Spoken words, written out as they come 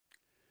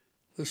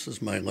This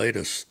is my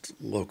latest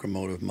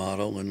locomotive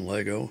model in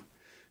Lego.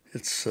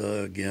 It's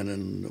again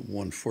in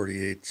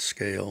 1/48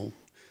 scale,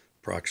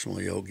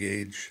 approximately O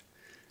gauge.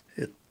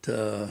 It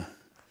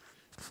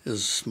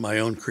is my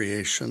own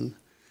creation.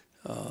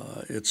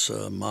 It's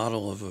a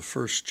model of a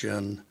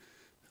first-gen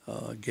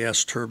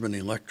gas turbine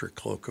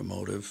electric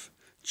locomotive,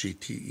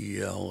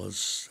 GTEL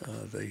as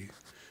they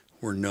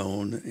were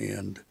known,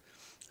 and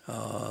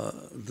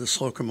this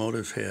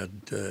locomotive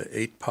had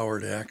 8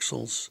 powered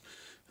axles,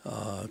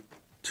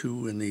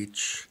 2 in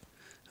each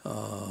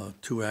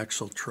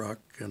 2-axle truck,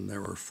 and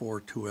there were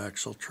 4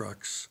 2-axle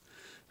trucks.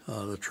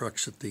 The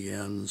trucks at the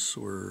ends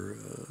were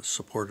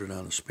supported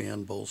on a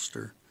span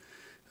bolster.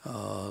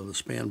 The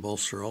span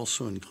bolster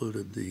also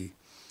included the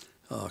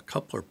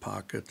coupler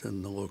pocket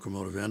and the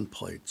locomotive end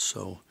plate.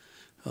 So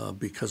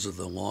because of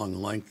the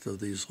long length of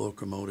these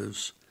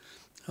locomotives,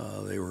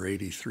 they were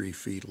 83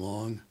 feet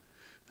long.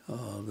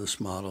 This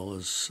model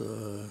is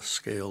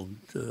scaled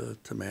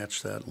to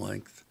match that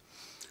length.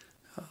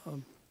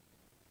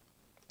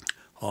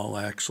 All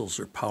axles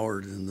are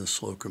powered in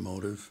this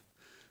locomotive.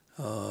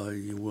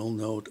 You will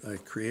note I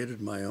created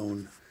my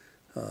own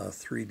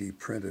 3D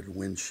printed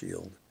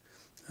windshield.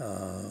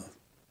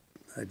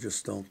 I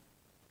just don't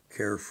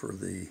care for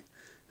the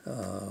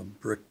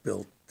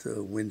brick-built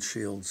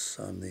windshields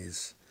on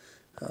these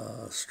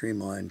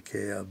streamlined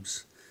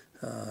cabs.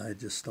 I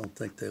just don't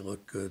think they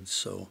look good,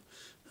 so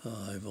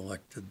I've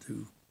elected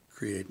to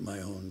create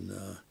my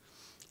own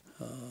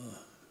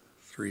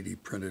 3D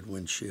printed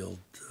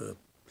windshield,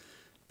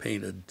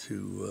 painted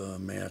to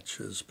match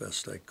as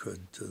best I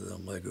could to the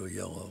Lego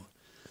yellow.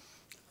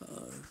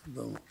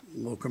 The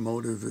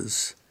locomotive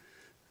is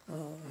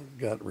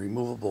got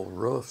removable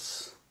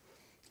roofs,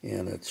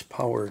 and it's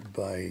powered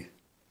by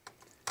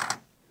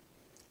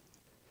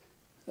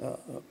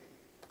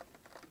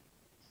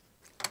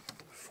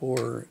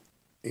 4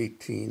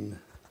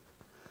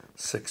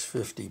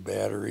 18-650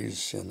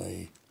 batteries in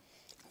a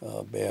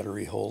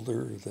battery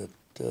holder that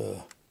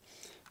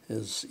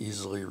is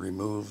easily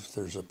removed.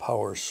 There's a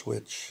power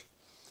switch,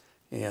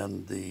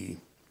 and the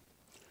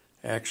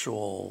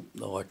actual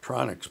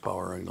electronics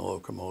powering the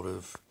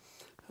locomotive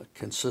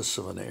consists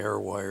of an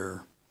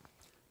AirWire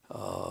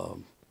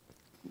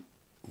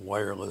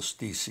wireless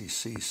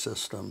DCC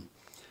system,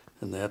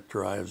 and that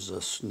drives a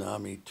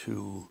Tsunami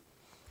 2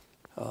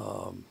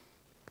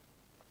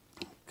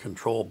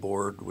 control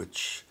board,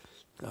 which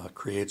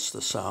creates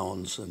the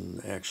sounds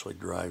and actually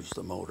drives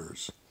the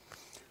motors.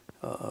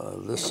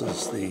 This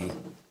is the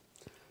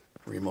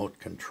remote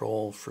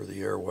control for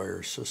the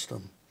AirWire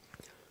system.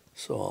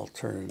 So I'll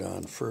turn it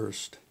on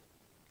first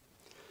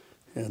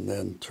and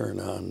then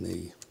turn on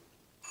the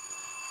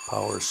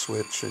power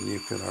switch, and you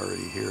can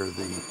already hear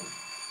the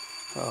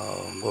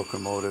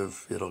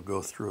locomotive. It'll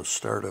go through a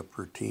startup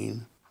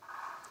routine.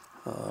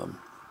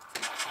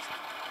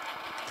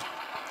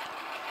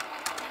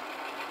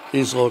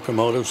 These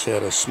locomotives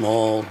had a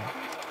small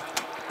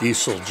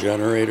diesel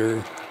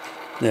generator.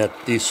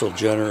 That diesel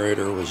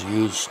generator was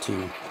used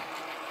to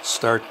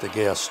start the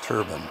gas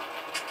turbine.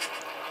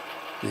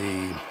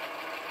 The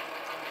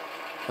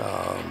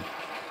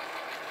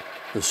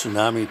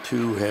Tsunami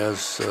 2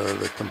 has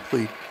the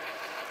complete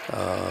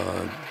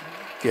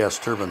gas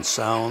turbine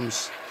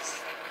sounds.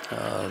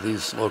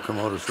 These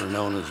locomotives are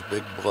known as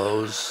big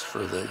blows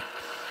for the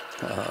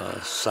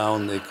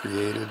sound they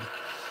created.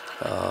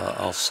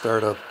 I'll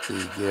start up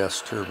the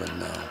gas turbine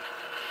now.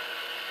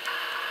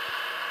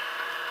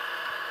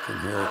 You can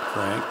hear it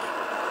crank.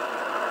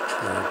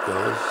 There it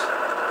goes.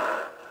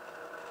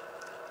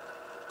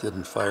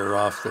 Didn't fire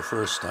off the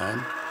first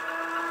time.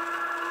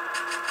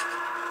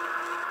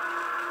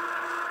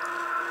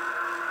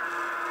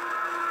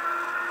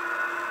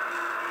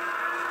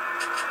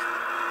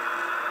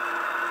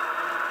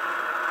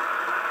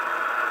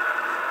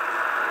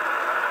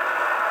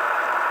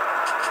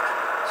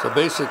 So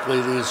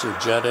basically these are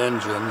jet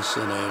engines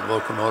in a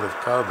locomotive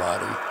car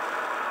body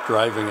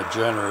driving a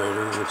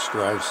generator which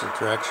drives the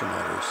traction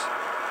motors.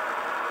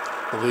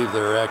 I believe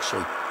there are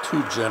actually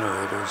 2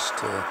 generators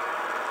to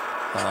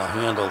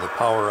handle the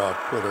power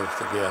output of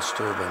the gas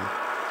turbine.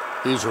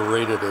 These were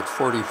rated at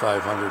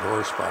 4,500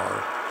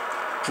 horsepower,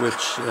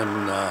 which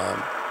in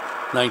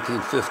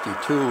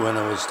 1952, when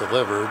it was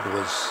delivered,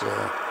 was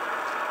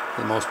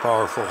the most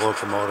powerful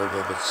locomotive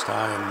of its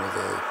time with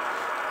a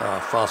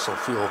fossil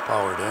fuel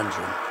powered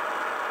engine.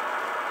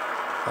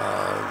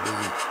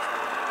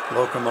 The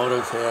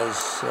locomotive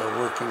has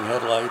working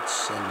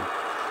headlights and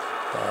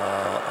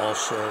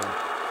also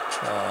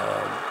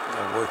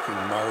a working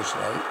Mars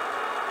light.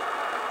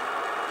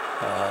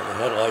 The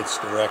headlight's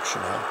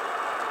directional,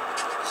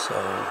 so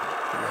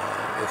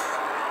if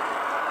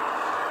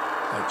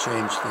I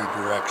change the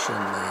direction,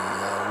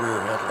 the rear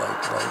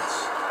headlight lights.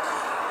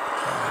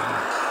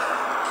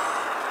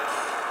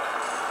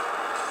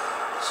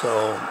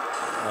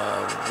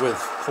 With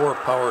 4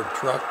 powered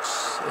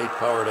trucks, 8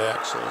 powered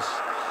axles,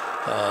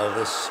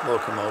 this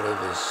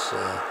locomotive is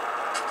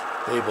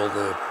able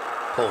to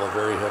pull a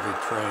very heavy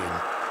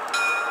train.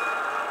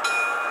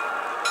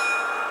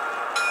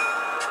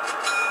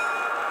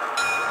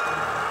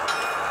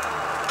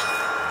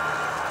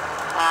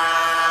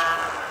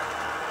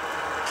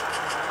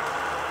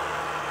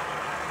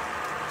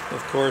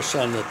 Of course,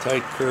 on the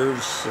tight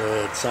curves,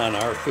 it's on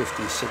our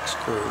 56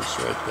 curves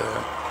right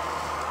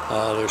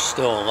there. There's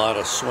still a lot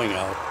of swing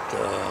out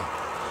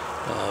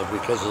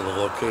because of the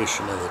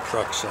location of the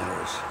truck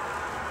centers.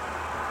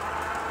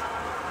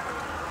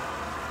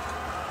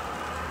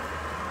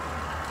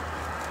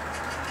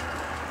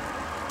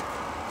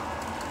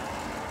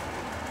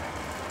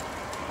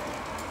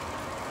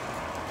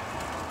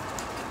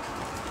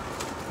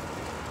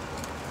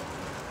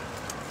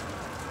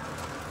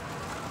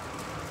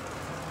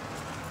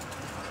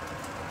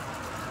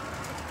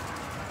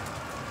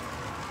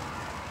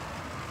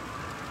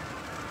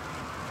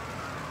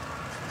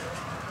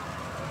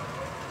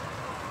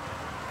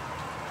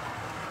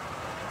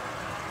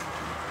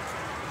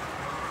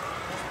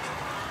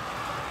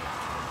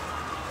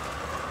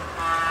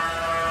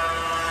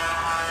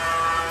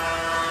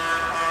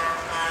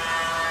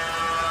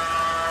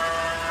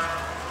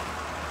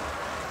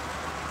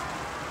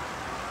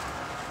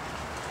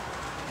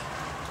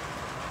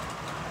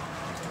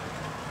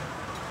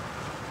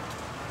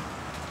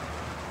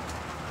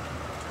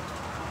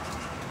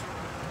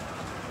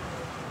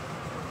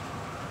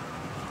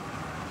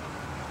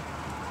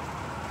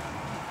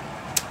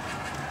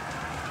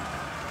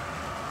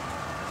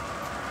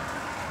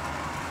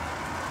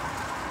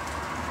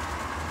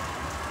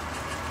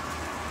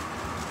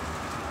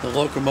 The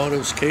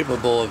locomotive's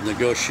capable of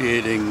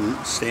negotiating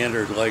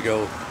standard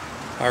Lego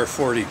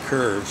R40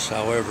 curves,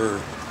 however,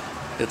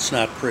 it's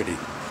not pretty.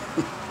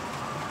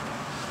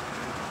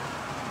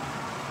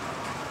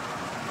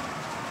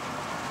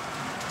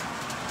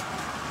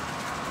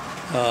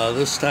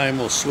 This time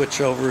we'll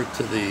switch over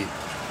to the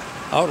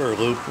outer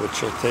loop,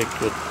 which will take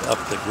it up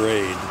the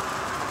grade.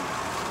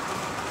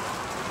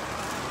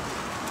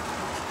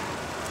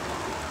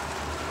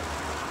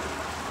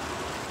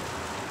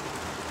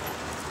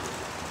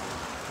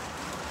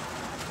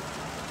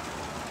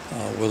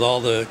 With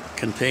all the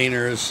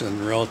containers and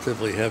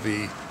relatively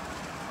heavy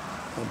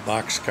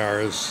box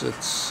cars,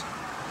 it's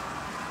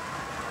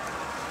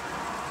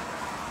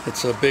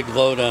a big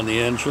load on the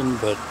engine,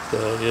 but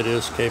it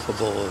is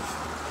capable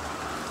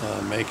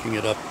of making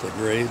it up the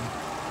grade.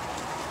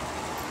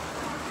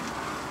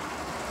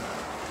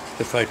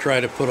 If I try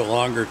to put a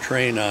longer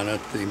train on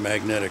it, the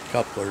magnetic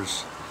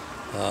couplers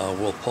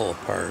will pull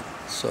apart.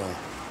 So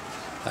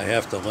I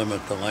have to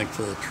limit the length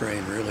of the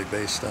train really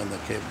based on the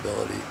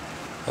capability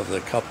of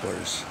the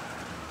couplers.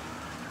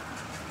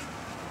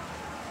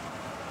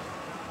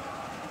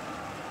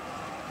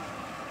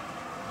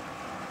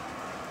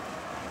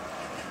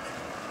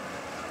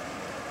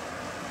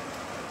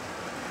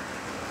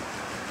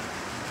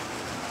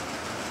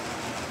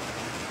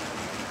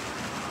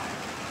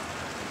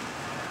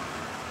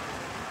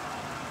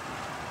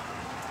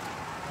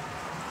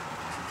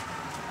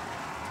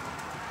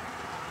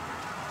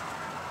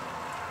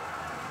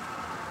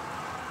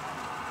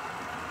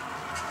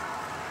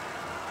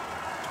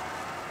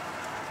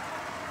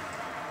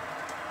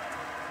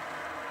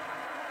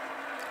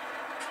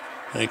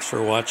 Thanks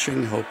for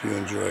watching. Hope you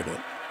enjoyed it.